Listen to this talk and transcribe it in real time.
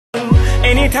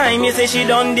Anytime you say she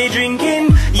done the drinking,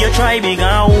 you try big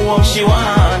and walk. She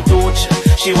want touch,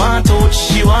 she want touch,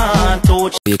 she want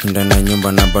touch. Ndani ya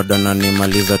nyumba na bado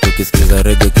nanimaliza tukisikiza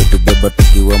reggae kitubeba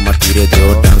tukiwa matire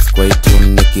jo dance kwa tune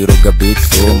nikiroga beat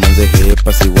so manze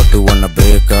hepa si watu wana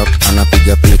break up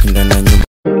anapiga pick ndani ya nyumba.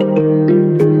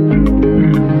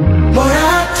 Bora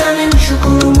hata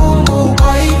nimshukuru Mungu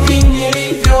kwa hivi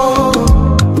nilivyo,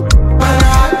 maana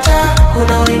hata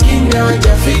kuna wengine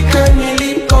hawajafika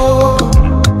nilipo.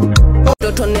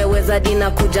 Ndoto neweza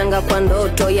dina kujanga kwa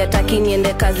ndoto, yataki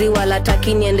niende kazi wala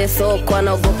taki niende soko.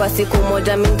 Anaogopa siku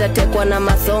moja mimi nitatekwa na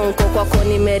masonko, kwako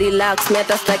nimerelax mimi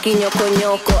hata sitaki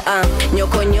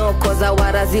nyoko nyoko za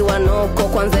warazi wanoko.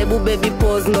 Kwanza hebu baby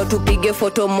pose ndo tupige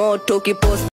photo moto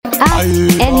ukipost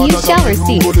and you shall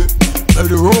receive.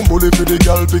 Bedroom bully for the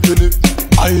girl bikini.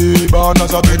 I born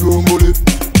as a bedroom bully.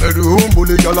 Bedroom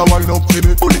bully girl a wine up to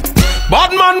me.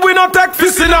 Bad man we no take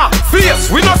piscina.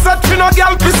 Face we no set for no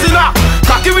girl piscina.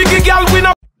 Cocky wiggy girl we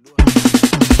no.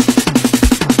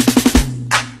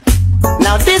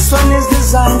 Now this one is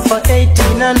designed for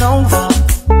 18 and over.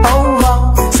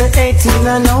 Over, say 18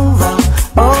 and over.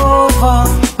 Over,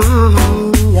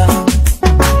 yeah.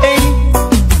 Hey,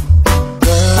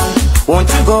 girl, won't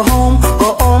you go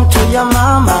home to your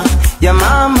mama? Your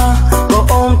mama, go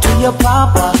home to your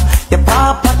papa. Your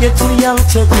papa, you're too young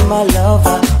to be my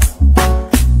lover,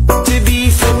 to be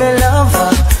female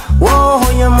lover. Whoa,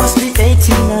 you must be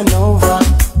 18 and over.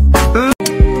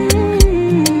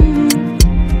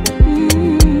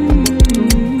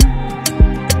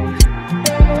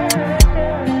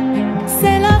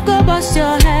 Say love go bust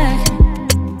your head,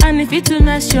 and if it will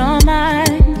mess your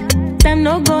mind, them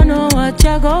no go know what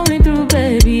you're going through,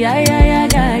 baby. Ay, ay, ay,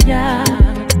 ay, ay.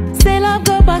 Say love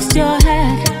go bust your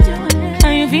head,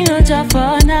 and you feel no job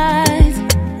for night.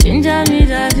 Ginger me,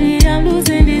 daddy, I'm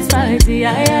losing this fight. Ay,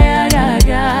 ay, ay,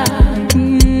 ay, ay.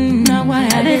 Now why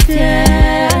I did fear,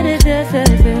 I did fear, fear,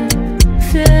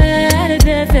 fear, I did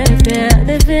fear, fear, fear, I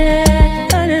did fear,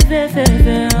 I did fear, fear,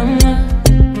 fear.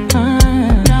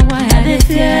 Now why I did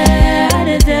fear, I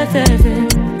did fear, fear, fear.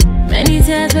 Many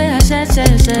times where I shed,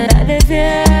 I did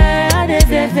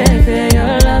fear, fear,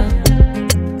 your love.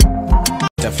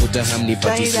 Tafuta hamni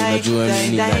patisi unajua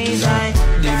mimi nadina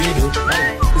Davido,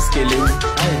 Skelew,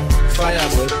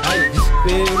 Fireboy,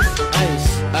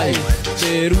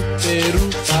 Peru, Cheru,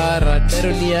 para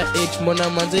Teronia H mona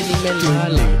manze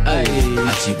nimelala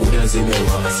Achibuda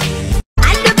zimewasi.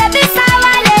 Ando baby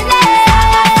sawa lele,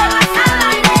 sawa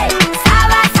le.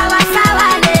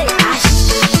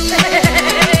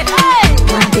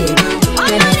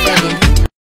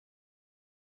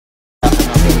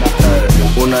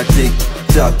 Una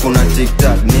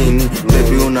tic-tac nini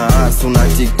baby una ass una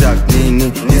tic-tac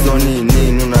nini hizo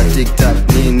nini una tic-tac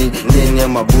nini nini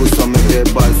mabusu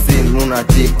amebeba sin una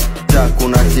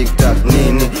tic-tac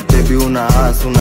nini baby una ass una